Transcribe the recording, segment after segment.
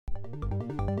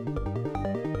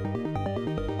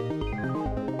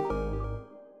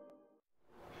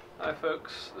Hi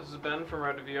folks, this is Ben from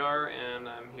Road to VR, and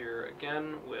I'm here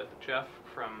again with Jeff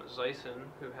from Xyson,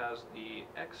 who has the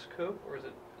Xcope, or is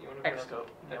it, you want to Xcope.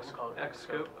 Yeah, we'll call it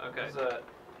Xcope, okay. It's a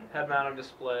head-mounted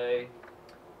display,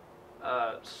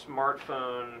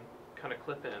 smartphone kind of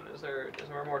clip-in. Is there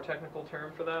a more technical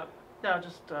term for that? No,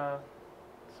 just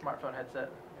smartphone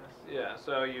headset, I guess. Yeah,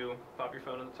 so you pop your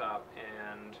phone at the top,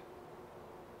 and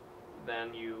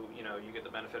then you get the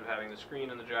benefit of having the screen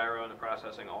and the gyro and the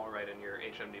processing all right in your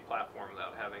HMD platform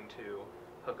without having to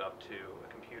hook up to a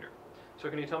computer. So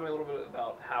can you tell me a little bit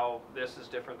about how this is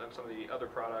different than some of the other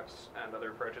products and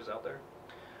other approaches out there?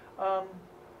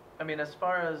 I mean, as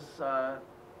far as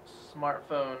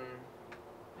smartphone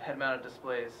head-mounted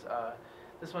displays,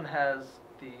 this one has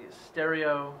the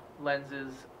stereo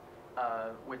lenses,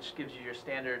 which gives you your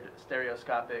standard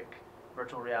stereoscopic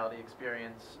virtual reality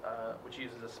experience, which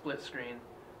uses a split screen,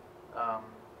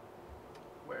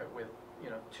 where with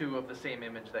two of the same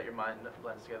image that your mind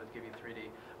blends together to give you 3D.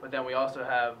 But then we also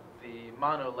have the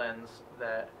mono lens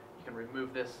that you can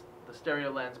remove the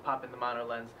stereo lens, pop in the mono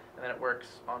lens, and then it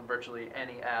works on virtually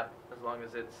any app as long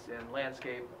as it's in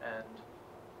landscape and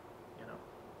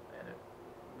and it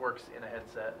works in a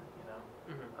headset.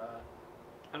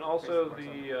 And also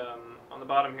on the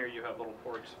bottom here you have little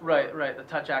ports. Right, the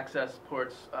touch access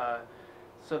ports,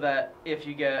 so that if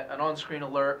you get an on-screen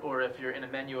alert or if you're in a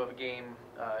menu of a game,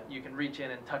 you can reach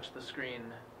in and touch the screen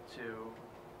to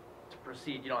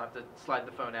proceed. You don't have to slide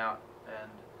the phone out and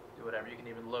do whatever. You can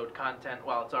even load content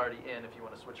while it's already in if you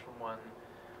want to switch from one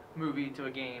movie to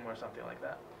a game or something like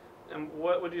that. And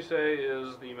what would you say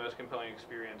is the most compelling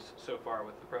experience so far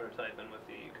with the prototype and with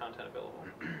the content available?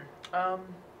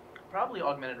 Probably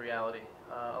augmented reality.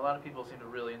 A lot of people seem to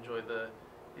really enjoy the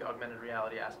augmented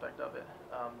reality aspect of it.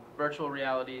 Virtual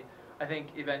reality, I think,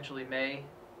 eventually may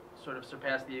sort of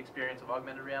surpass the experience of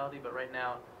augmented reality, but right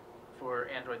now, for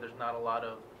Android, there's not a lot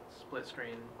of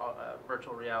split-screen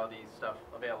virtual reality stuff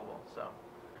available. So.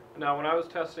 Now, when I was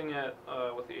testing it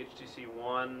with the HTC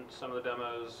One, one of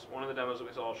the demos that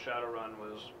we saw, Shadowrun,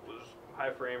 was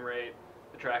high frame rate.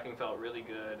 The tracking felt really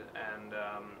good, and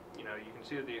you can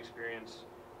see that the experience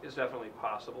is definitely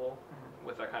possible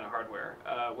with that kind of hardware.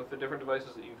 With the different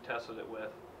devices that you've tested it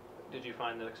with, did you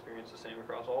find that experience the same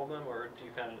across all of them, or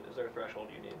is there a threshold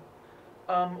you need?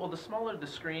 Well, the smaller the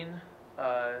screen,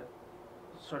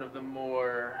 sort of the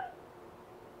more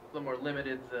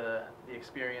limited the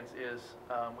experience is.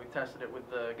 We've tested it with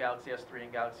the Galaxy S3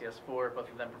 and Galaxy S4.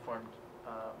 Both of them performed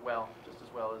well, just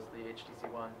as well as the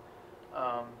HTC One.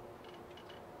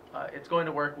 It's going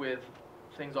to work with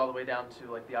things all the way down to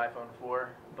like the iPhone 4,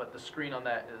 but the screen on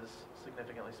that is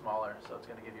significantly smaller, so it's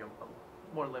going to give you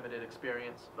a more limited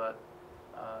experience. But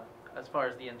as far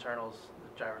as the internals,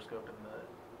 the gyroscope and the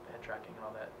head tracking and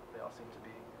all that, they all seem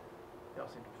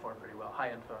to perform pretty well.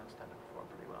 High-end phones tend to perform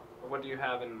pretty well. What do you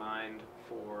have in mind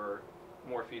for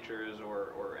more features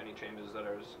or any changes that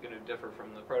are going to differ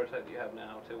from the prototype you have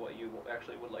now to what you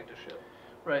actually would like to ship?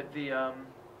 Right.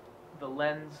 The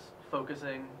lens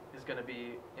focusing is going to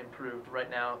be improved. Right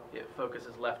now, it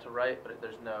focuses left to right, but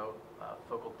there's no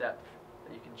focal depth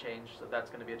that you can change. So that's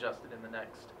going to be adjusted in the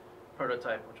next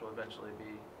prototype, which will eventually be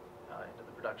into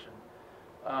the production.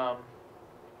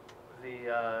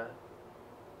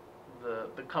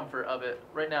 The comfort of it,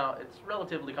 right now it's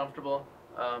relatively comfortable,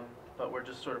 but we're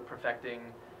just sort of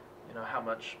perfecting how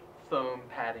much foam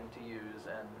padding to use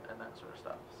and that sort of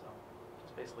stuff. So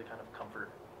just basically kind of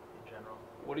comfort in general.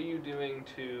 What are you doing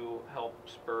to help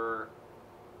spur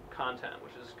content,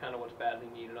 which is kind of what's badly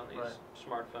needed on these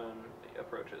smartphone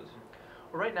approaches?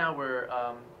 Well, right now we're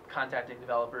contacting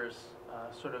developers,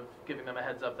 sort of giving them a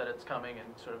heads up that it's coming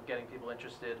and sort of getting people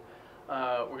interested.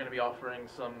 We're going to be offering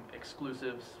some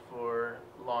exclusives for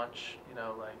launch,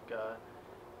 like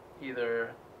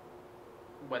either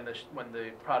when the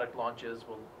product launches,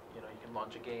 you can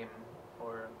launch a game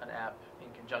or an app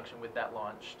in conjunction with that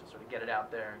launch to sort of get it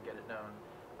out there and get it known.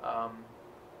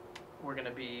 We're going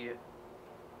to be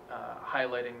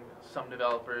highlighting some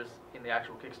developers in the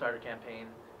actual Kickstarter campaign,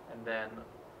 and then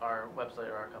our website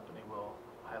or our company will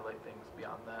highlight things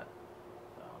beyond that,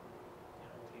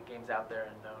 to get games out there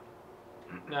and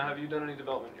known. Now, have you done any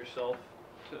development yourself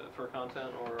for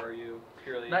content, or are you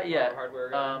purely Not yet. Hardware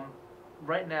guy?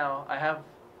 Right now, I have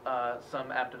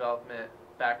some app development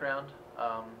background.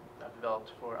 I've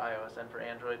developed for iOS and for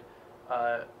Android.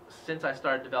 Since I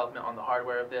started development on the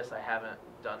hardware of this, I haven't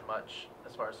done much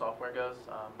as far as software goes,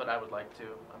 but I would like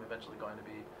to. I'm eventually going to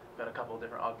be. I've got a couple of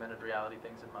different augmented reality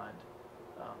things in mind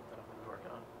that I'm going to be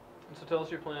working on. And so tell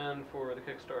us your plan for the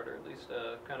Kickstarter, at least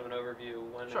kind of an overview.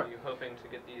 When Sure. are you hoping to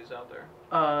get these out there?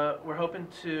 We're hoping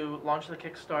to launch the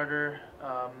Kickstarter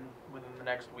within the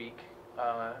next week,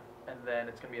 and then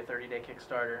it's going to be a 30-day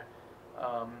Kickstarter.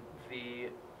 The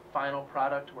final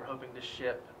product we're hoping to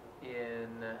ship in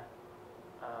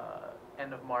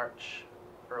end of March,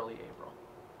 early April.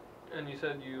 And you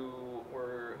said you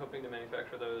were hoping to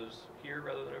manufacture those here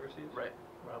rather than overseas? Right.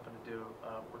 We're hoping to do.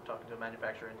 We're talking to a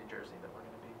manufacturer in New Jersey that we're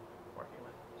going to be working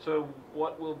with. So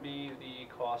what will be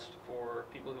the cost for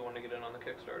people who want to get in on the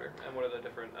Kickstarter, and what are the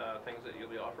different things that you'll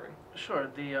be offering? Sure.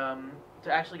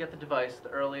 To actually get the device, the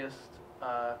earliest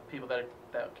people that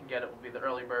can get it will be the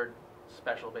early bird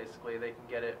special. Basically, they can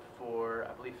get it for,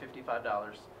 I believe,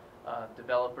 $55.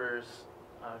 Developers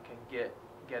can get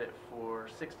it for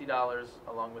 $60,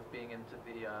 along with being into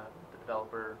the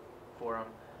developer forum,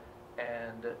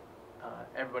 and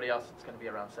everybody else it's going to be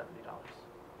around $70.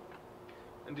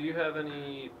 And do you have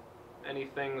any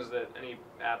things that, any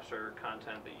apps or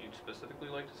content that you'd specifically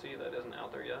like to see that isn't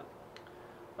out there yet?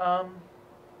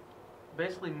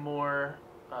 Basically more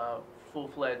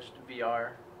full-fledged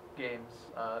VR games.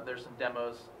 There's some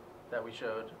demos that we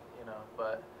showed,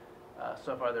 but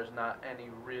so far there's not any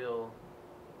real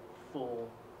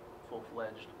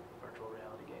full-fledged virtual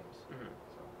reality games. Mm-hmm.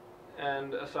 So.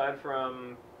 And aside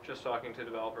from just talking to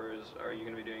developers, are you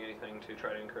going to be doing anything to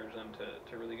try to encourage them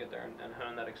to really get there and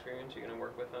hone that experience? You're going to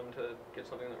work with them to get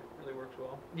something that really works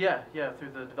well? Yeah,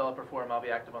 through the developer forum. I'll be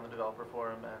active on the developer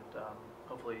forum, and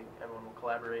hopefully everyone will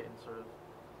collaborate and sort of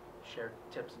share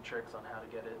tips and tricks on how to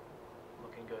get it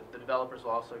looking good. The developers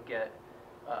will also get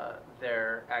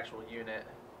their actual unit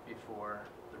before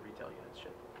the retail units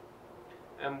ship.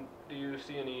 And do you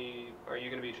see are you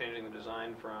going to be changing the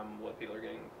design from what people are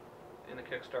getting in the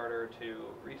Kickstarter to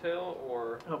retail,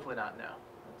 or? Hopefully not, no.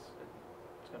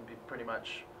 It's going to be pretty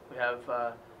much, we have,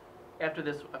 after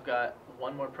this I've got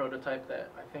one more prototype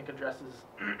that I think addresses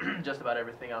just about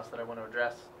everything else that I want to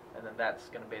address, and then that's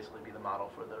going to basically be the model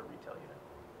for the retail unit.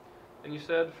 And you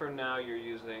said for now you're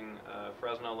using a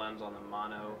Fresnel lens on the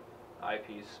mono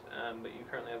eyepiece, but you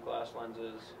currently have glass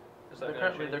lenses. Is that going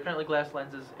to change? They're currently glass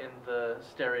lenses in the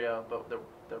stereo, but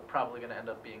they're probably going to end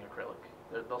up being acrylic.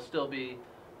 They'll still be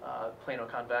plano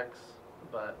convex,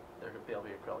 but they'll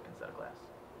be acrylic instead of glass.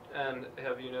 And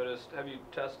have you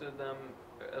tested them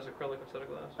as acrylic instead of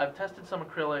glass? I've tested some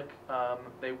acrylic.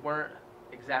 They weren't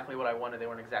exactly what I wanted. They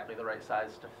weren't exactly the right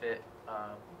size to fit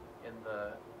in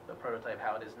the prototype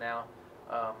how it is now.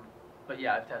 But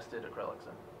yeah, I've tested acrylics,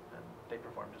 and they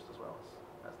perform just as well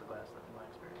as the glass, in my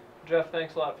experience. Jeff,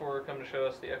 thanks a lot for coming to show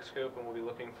us the Xcope, and we'll be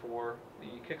looking for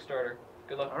the Kickstarter.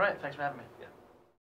 Good luck. All right, thanks for having me. Yeah.